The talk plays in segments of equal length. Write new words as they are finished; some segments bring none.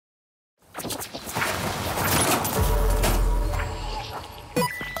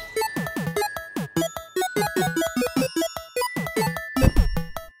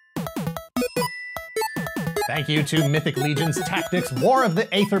Thank you to Mythic Legion's Tactics War of the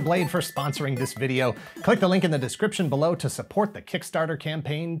Aetherblade for sponsoring this video. Click the link in the description below to support the Kickstarter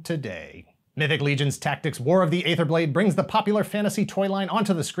campaign today. Mythic Legion's Tactics War of the Aetherblade brings the popular fantasy toy line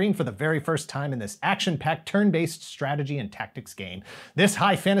onto the screen for the very first time in this action-packed turn-based strategy and tactics game. This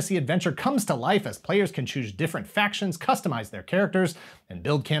high fantasy adventure comes to life as players can choose different factions, customize their characters, and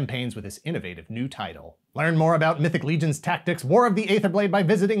build campaigns with this innovative new title. Learn more about Mythic Legion's Tactics War of the Aetherblade by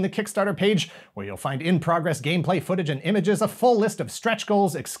visiting the Kickstarter page, where you'll find in-progress gameplay footage and images, a full list of stretch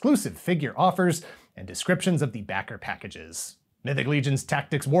goals, exclusive figure offers, and descriptions of the backer packages. Mythic Legion's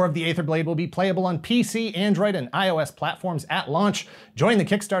Tactics War of the Aetherblade will be playable on PC, Android, and iOS platforms at launch. Join the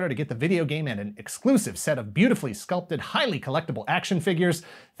Kickstarter to get the video game and an exclusive set of beautifully sculpted, highly collectible action figures.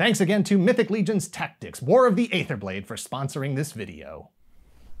 Thanks again to Mythic Legion's Tactics War of the Aetherblade for sponsoring this video.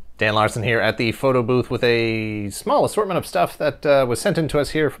 Dan Larson here at the Photobooth with a small assortment of stuff that was sent in to us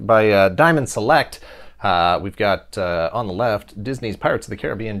here by Diamond Select. We've got, on the left, Disney's Pirates of the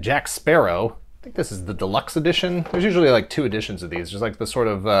Caribbean Jack Sparrow. I think this is the deluxe edition. There's usually like 2 editions of these. There's like the sort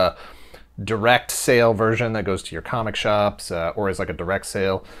of direct sale version that goes to your comic shops or is like a direct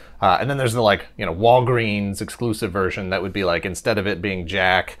sale. And then there's the Walgreens exclusive version that would be like, instead of it being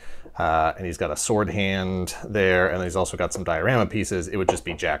Jack, and he's got a sword hand there, and he's also got some diorama pieces, it would just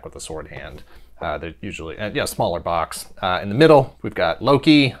be Jack with a sword hand. They're usually, smaller box. In the middle, we've got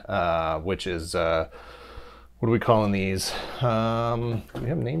Loki, which is, what are we calling these? Do we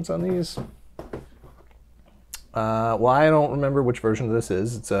have names on these? Well, I don't remember which version of this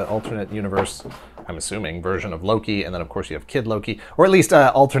is. It's an alternate universe, I'm assuming, version of Loki, and then of course you have Kid Loki, or at least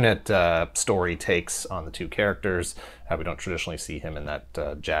alternate story takes on the 2 characters. We don't traditionally see him in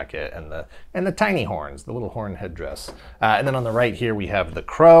that jacket and the tiny horns, the little horn headdress. And then on the right here we have The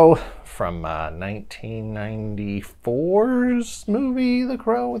Crow from 1994's movie The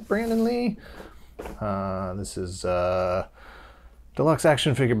Crow with Brandon Lee. This is Deluxe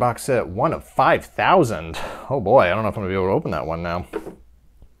action figure box set, 1 of 5,000. Oh boy, I don't know if I'm gonna be able to open that one now.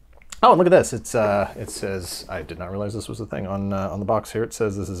 Oh, look at this. It says, I did not realize this was a thing on the box here. It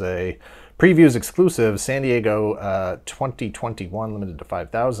says this is a previews exclusive San Diego 2021 limited to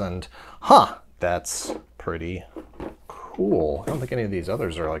 5,000. Huh, that's pretty cool. I don't think any of these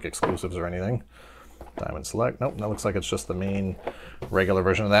others are like exclusives or anything. Diamond Select. Nope, that looks like it's just the main regular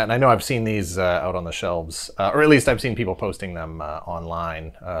version of that. And I know I've seen these out on the shelves, or at least I've seen people posting them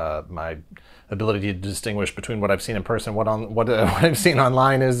online. My ability to distinguish between what I've seen in person and what I've seen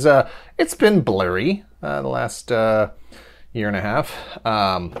online is, it's been blurry the last year and a half.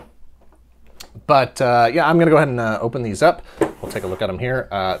 Yeah, I'm going to go ahead and open these up. We'll take a look at them here.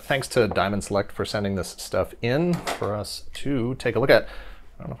 Thanks to Diamond Select for sending this stuff in for us to take a look at.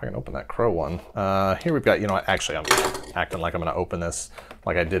 I don't know if I can open that Crow one. Here we've got, actually I'm acting like I'm gonna open this,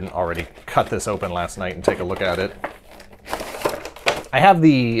 like I didn't already cut this open last night and take a look at it. I have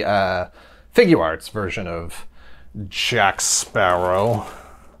the Figure Arts version of Jack Sparrow.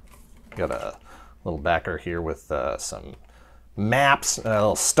 Got a little backer here with some maps,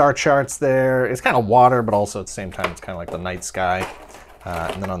 little star charts there. It's kind of water, but also at the same time, it's kind of like the night sky.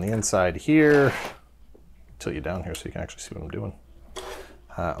 And then on the inside here, tilt you down here so you can actually see what I'm doing.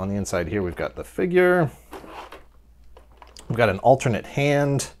 On the inside here, we've got the figure. We've got an alternate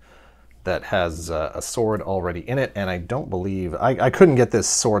hand that has a sword already in it, and I don't believe, I couldn't get this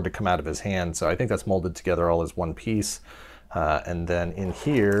sword to come out of his hand, so I think that's molded together all as one piece. And then in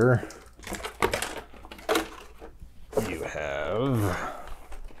here, you have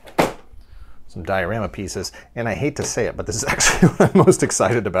some diorama pieces, and I hate to say it, but this is actually what I'm most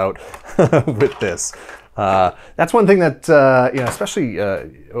excited about with this. That's one thing that, especially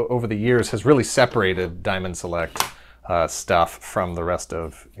over the years, has really separated Diamond Select stuff from the rest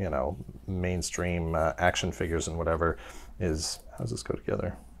of, mainstream action figures and whatever. How does this go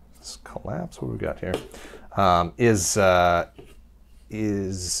together? This collapse? What do we got here? Is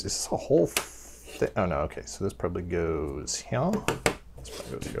this a whole thing? Oh no, okay, so this probably goes here. This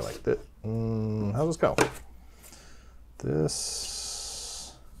probably goes here like this. How's this go?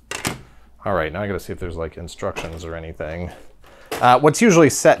 This. All right, now I gotta see if there's like instructions or anything. What's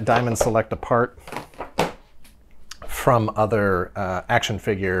usually set Diamond Select apart from other action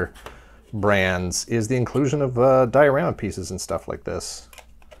figure brands is the inclusion of diorama pieces and stuff like this.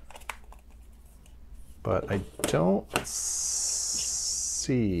 But I don't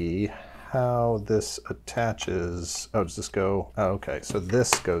see how this attaches. Oh, does this go? Oh, okay, so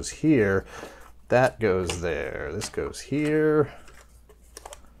this goes here, that goes there, this goes here.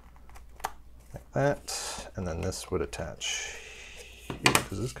 Like that, and then this would attach here.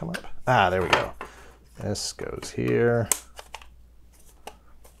 Does this come up? Ah, there we go. This goes here.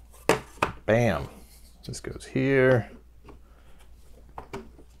 Bam. Just goes here.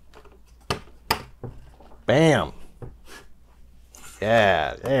 Bam.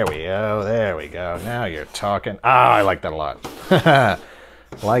 Yeah, there we go. There we go. Now you're talking. Ah, I like that a lot.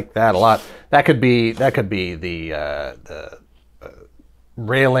 Like that a lot. That could be the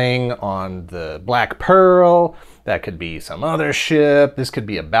railing on the Black Pearl. That could be some other ship. This could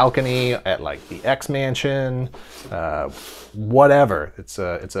be a balcony at like the X Mansion. Whatever. It's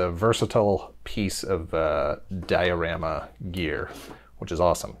a versatile piece of diorama gear, which is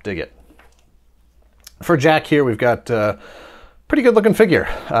awesome. Dig it. For Jack here, we've got pretty good looking figure.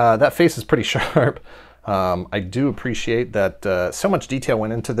 That face is pretty sharp. I do appreciate that so much detail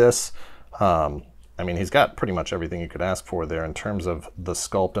went into this. I mean, he's got pretty much everything you could ask for there in terms of the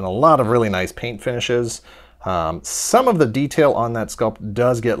sculpt and a lot of really nice paint finishes. Some of the detail on that sculpt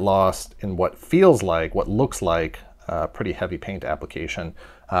does get lost in what feels like, what looks like a pretty heavy paint application.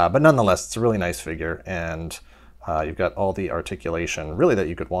 But nonetheless, it's a really nice figure, and you've got all the articulation really that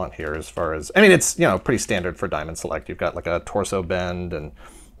you could want here as far as, I mean, it's, you know, pretty standard for Diamond Select. You've got like a torso bend, and,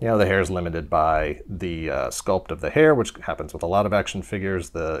 you know, the hair is limited by the sculpt of the hair, which happens with a lot of action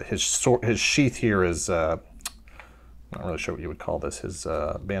figures. His sheath here is, I'm not really sure what you would call this, his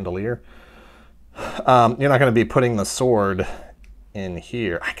bandolier. You're not going to be putting the sword in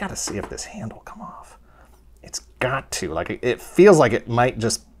here. I got to see if this handle will come off. It's got to. Like, it feels like it might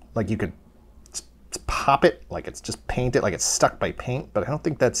just, like you could pop it, like it's just painted, like it's stuck by paint, but I don't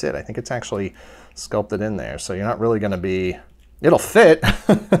think that's it. I think it's actually sculpted in there. So you're not really going to be, it'll fit,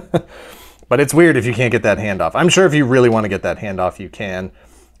 but it's weird if you can't get that hand off. I'm sure if you really want to get that hand off, you can.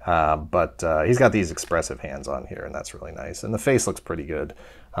 But he's got these expressive hands on here, and that's really nice. And the face looks pretty good.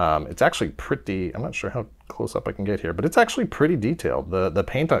 It's actually pretty, I'm not sure how close up I can get here, but it's actually pretty detailed. The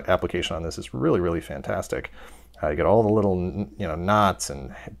paint application on this is really, really fantastic. You get all the little, you know, knots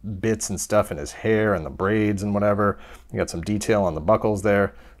and bits and stuff in his hair and the braids and whatever. You got some detail on the buckles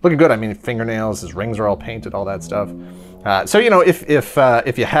there. Looking good. I mean, fingernails, his rings are all painted, all that stuff. So, you know, if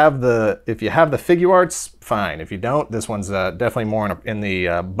you have the figure arts, fine. If you don't, this one's definitely more in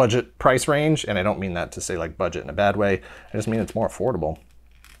the budget price range, and I don't mean that to say like budget in a bad way. I just mean it's more affordable.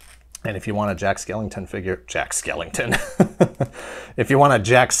 And if you want a Jack Skellington figure, Jack Skellington. If you want a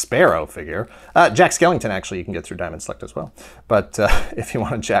Jack Sparrow figure, Jack Skellington actually you can get through Diamond Select as well. But if you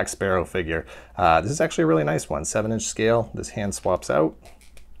want a Jack Sparrow figure, this is actually a really nice one. 7-inch scale. This hand swaps out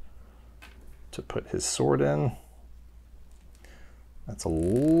to put his sword in. That's a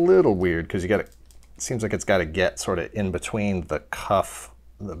little weird because you got to, it seems like it's got to get sort of in between the cuff,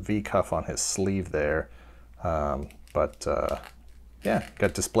 the V cuff on his sleeve there. Yeah,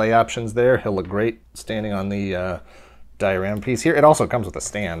 got display options there. He'll look great standing on the diorama piece here. It also comes with a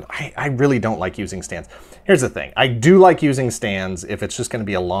stand. I really don't like using stands. Here's the thing. I do like using stands if it's just going to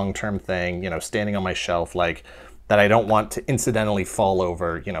be a long-term thing, you know, standing on my shelf, like that I don't want to incidentally fall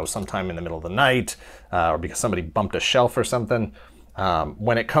over, you know, sometime in the middle of the night or because somebody bumped a shelf or something.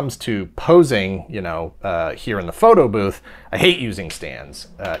 When it comes to posing, you know, here in the photo booth, I hate using stands,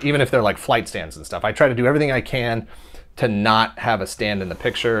 even if they're like flight stands and stuff. I try to do everything I can to not have a stand in the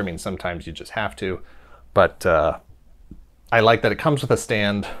picture. I mean, sometimes you just have to, but I like that it comes with a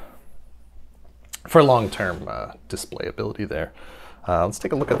stand for long-term display ability there. Let's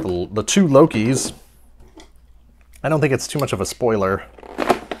take a look at the two Lokis. I don't think it's too much of a spoiler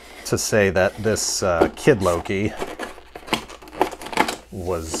to say that this kid Loki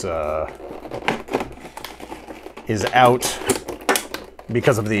is out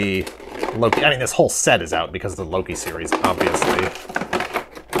because of the Loki. I mean, this whole set is out because of the Loki series, obviously.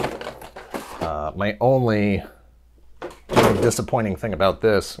 My only disappointing thing about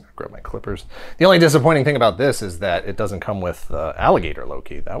this, grab my clippers. The only disappointing thing about this is that it doesn't come with alligator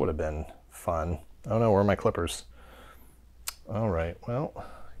Loki. That would have been fun. Oh no, where are my clippers? All right, well,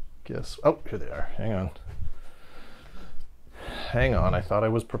 guess, oh, here they are. Hang on. Hang on, I thought I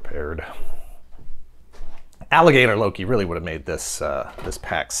was prepared. Alligator Loki really would have made this this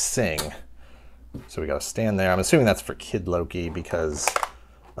pack sing. So we got to stand there. I'm assuming that's for kid Loki because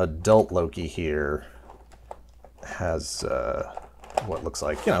adult Loki here has what looks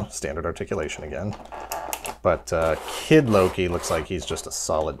like, you know, standard articulation again. But kid Loki looks like he's just a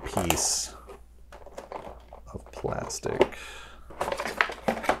solid piece of plastic.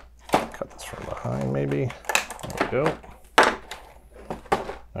 Cut this from behind maybe. There we go.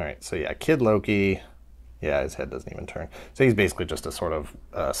 All right, so yeah, kid Loki. Yeah, his head doesn't even turn. So he's basically just a sort of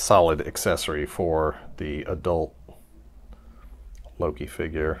solid accessory for the adult Loki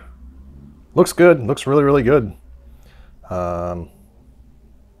figure. Looks good. Looks really, really good. I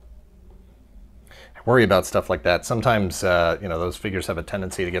worry about stuff like that. Sometimes, you know, those figures have a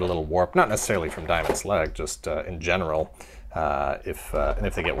tendency to get a little warped, not necessarily from Diamond Select, just in general. And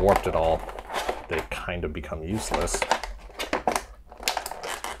if they get warped at all, they kind of become useless.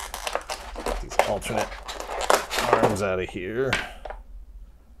 Get these alternate arms out of here.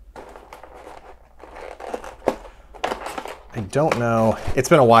 I don't know. It's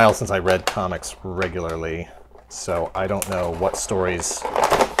been a while since I read comics regularly, so I don't know what stories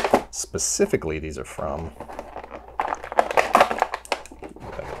specifically these are from.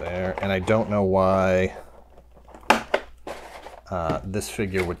 There, and I don't know why this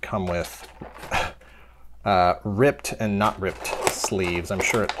figure would come with ripped and not ripped sleeves. I'm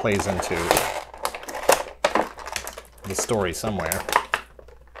sure it plays into the story somewhere.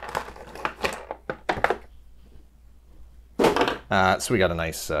 So we got a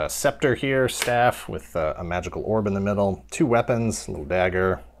nice scepter here, staff with a magical orb in the middle, 2 weapons, a little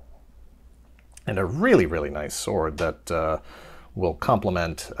dagger, and a really, really nice sword that will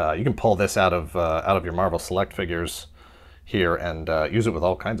complement. You can pull this out of your Marvel Select figures here and use it with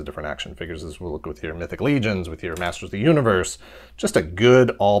all kinds of different action figures, as we'll look with your Mythic Legions, with your Masters of the Universe. Just a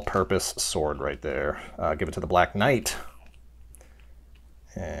good all-purpose sword right there. Give it to the Black Knight.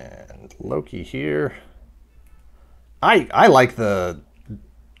 And Loki here. I like the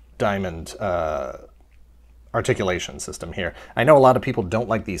diamond articulation system here. I know a lot of people don't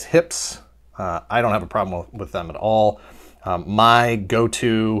like these hips. I don't have a problem with them at all. My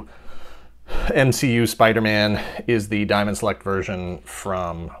go-to MCU Spider-Man is the Diamond Select version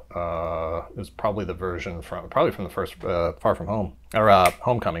from, it was probably the version from the first Far From Home, or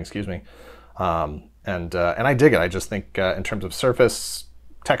Homecoming, excuse me. And I dig it. I just think in terms of surface,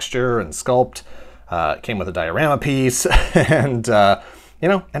 texture, and sculpt, it came with a diorama piece, and you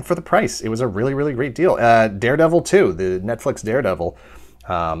know, and for the price, it was a really, really great deal. Daredevil too, the Netflix Daredevil.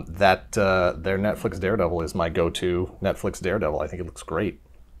 Their Netflix Daredevil is my go-to Netflix Daredevil. I think it looks great.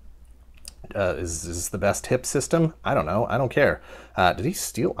 Is this the best hip system? I don't know. I don't care. Did he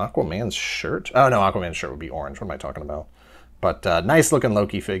steal Aquaman's shirt? Oh no, Aquaman's shirt would be orange. What am I talking about? But nice looking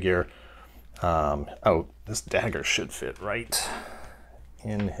Loki figure. Oh, this dagger should fit right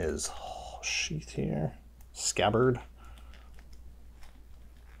in his sheath here. Scabbard.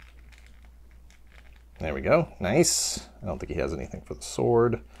 There we go. Nice. I don't think he has anything for the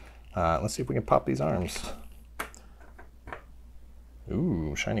sword. Let's see if we can pop these arms.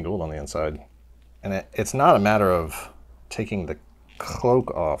 Ooh, shiny gold on the inside. And it's not a matter of taking the cloak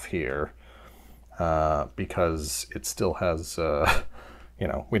off here because it still has, you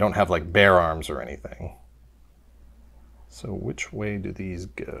know, we don't have like bare arms or anything. So which way do these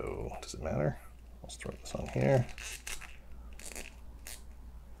go? Does it matter? Let's throw this on here.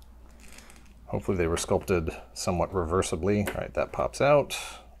 Hopefully they were sculpted somewhat reversibly. All right, that pops out.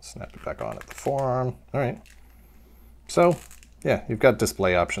 Snap it back on at the forearm. All right. So, yeah, you've got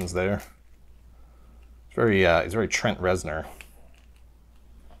display options there. It's very Trent Reznor.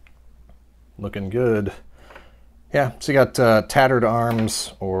 Looking good. Yeah, so you got tattered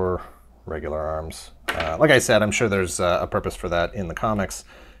arms or regular arms. Like I said, I'm sure there's a purpose for that in the comics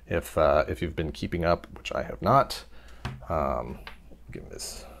if you've been keeping up, which I have not. Give me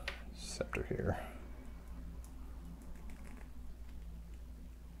this scepter here.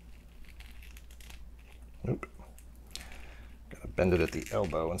 Nope. Gotta bend it at the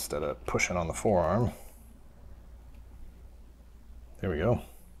elbow instead of pushing on the forearm. There we go.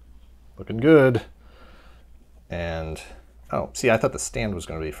 Looking good. And, oh, see, I thought the stand was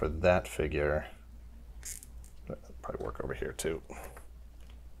going to be for that figure. That'll probably work over here, too.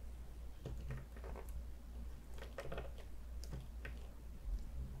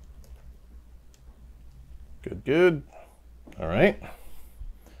 Good, good. All right.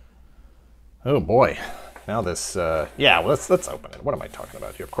 Oh, boy. Now this, yeah, well, let's open it. What am I talking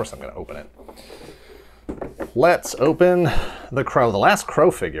about here? Of course I'm going to open it. Let's open the Crow. The last Crow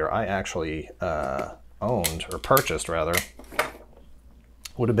figure I actually owned, or purchased rather,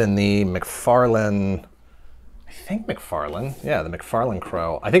 would have been the McFarlane, I think McFarlane. Yeah, the McFarlane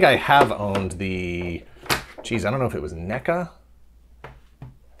Crow. I think I have owned the, geez, I don't know if it was NECA. I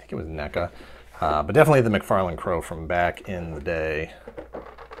think it was NECA. But definitely the McFarlane Crow from back in the day.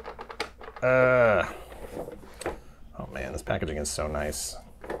 Oh man, this packaging is so nice.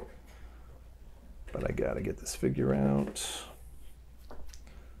 But I gotta get this figure out.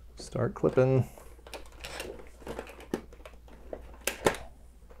 Start clipping.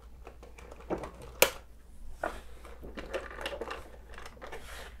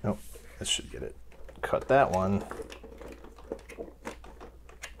 Nope, this should get it. Cut that one.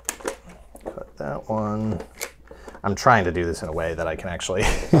 Cut that one. I'm trying to do this in a way that I can actually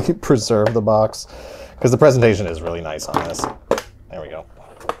preserve the box, because the presentation is really nice on this. There we go.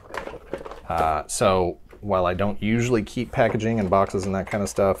 So while I don't usually keep packaging and boxes and that kind of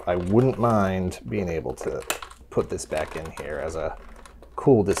stuff, I wouldn't mind being able to put this back in here as a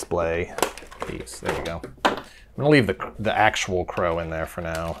cool display piece. There we go. I'm gonna leave the actual crow in there for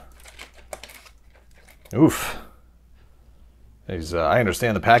now. Oof. I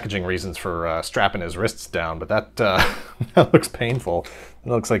understand the packaging reasons for strapping his wrists down, but that, that looks painful. It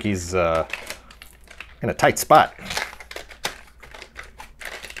looks like he's in a tight spot.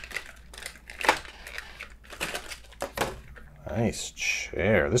 Nice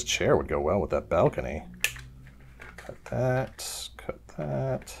chair. This chair would go well with that balcony. Cut that, cut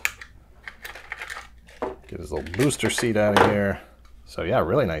that. Get his little booster seat out of here. So yeah,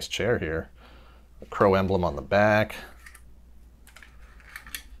 really nice chair here. The crow emblem on the back.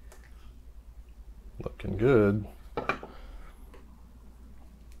 Looking good.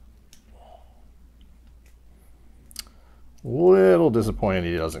 Little disappointed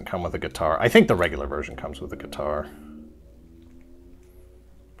he doesn't come with a guitar. I think the regular version comes with a guitar.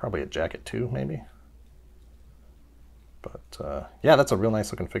 Probably a jacket too, maybe. But yeah, that's a real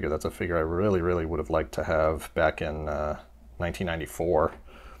nice looking figure. That's a figure I really, really would have liked to have back in 1994,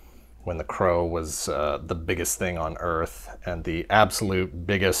 when the Crow was the biggest thing on Earth and the absolute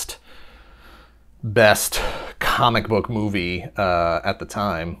biggest, best comic book movie at the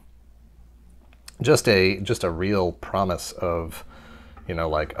time. Just a real promise of, you know,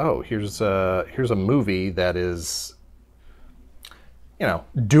 like, oh, here's a movie that is, you know,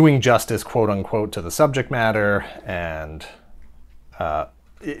 doing justice, quote unquote, to the subject matter, and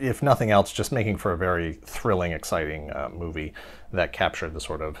if nothing else, just making for a very thrilling, exciting movie that captured the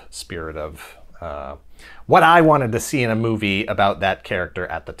sort of spirit of what I wanted to see in a movie about that character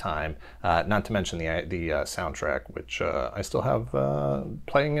at the time. Not to mention the soundtrack, which I still have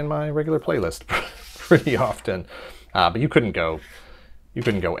playing in my regular playlist pretty often. But you couldn't go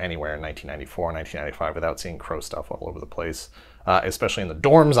anywhere in 1994, 1995 without seeing Crow stuff all over the place, especially in the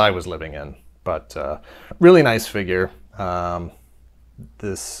dorms I was living in. But really nice figure.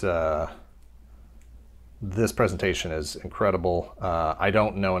 This presentation is incredible. I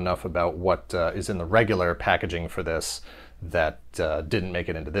don't know enough about what is in the regular packaging for this that didn't make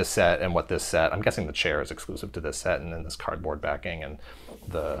it into this set, and what this set, I'm guessing the chair is exclusive to this set, and then this cardboard backing and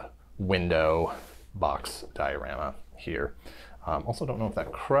the window box diorama here. Also don't know if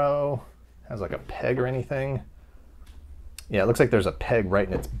that crow has like a peg or anything. Yeah, it looks like there's a peg right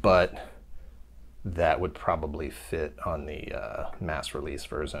in its butt that would probably fit on the mass release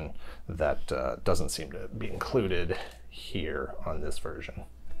version. That doesn't seem to be included here on this version.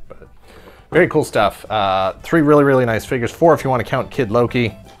 But very cool stuff. 3 really, really nice figures. 4 if you want to count Kid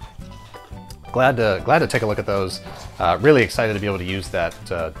Loki. Glad to take a look at those. Really excited to be able to use that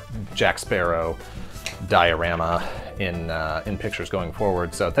Jack Sparrow diorama in pictures going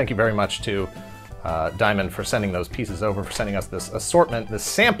forward. So thank you very much to Diamond for sending those pieces over, for sending us this assortment, this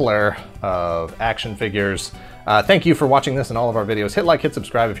sampler of action figures. Thank you for watching this and all of our videos. Hit like, hit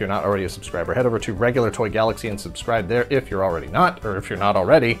subscribe if you're not already a subscriber. Head over to Regular Toy Galaxy and subscribe there if you're already not, or if you're not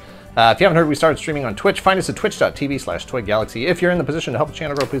already. If you haven't heard, we started streaming on Twitch. Find us at twitch.tv/toygalaxy. If you're in the position to help the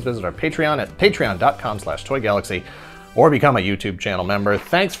channel grow, please visit our Patreon at patreon.com/toygalaxy or become a YouTube channel member.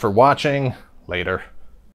 Thanks for watching. Later.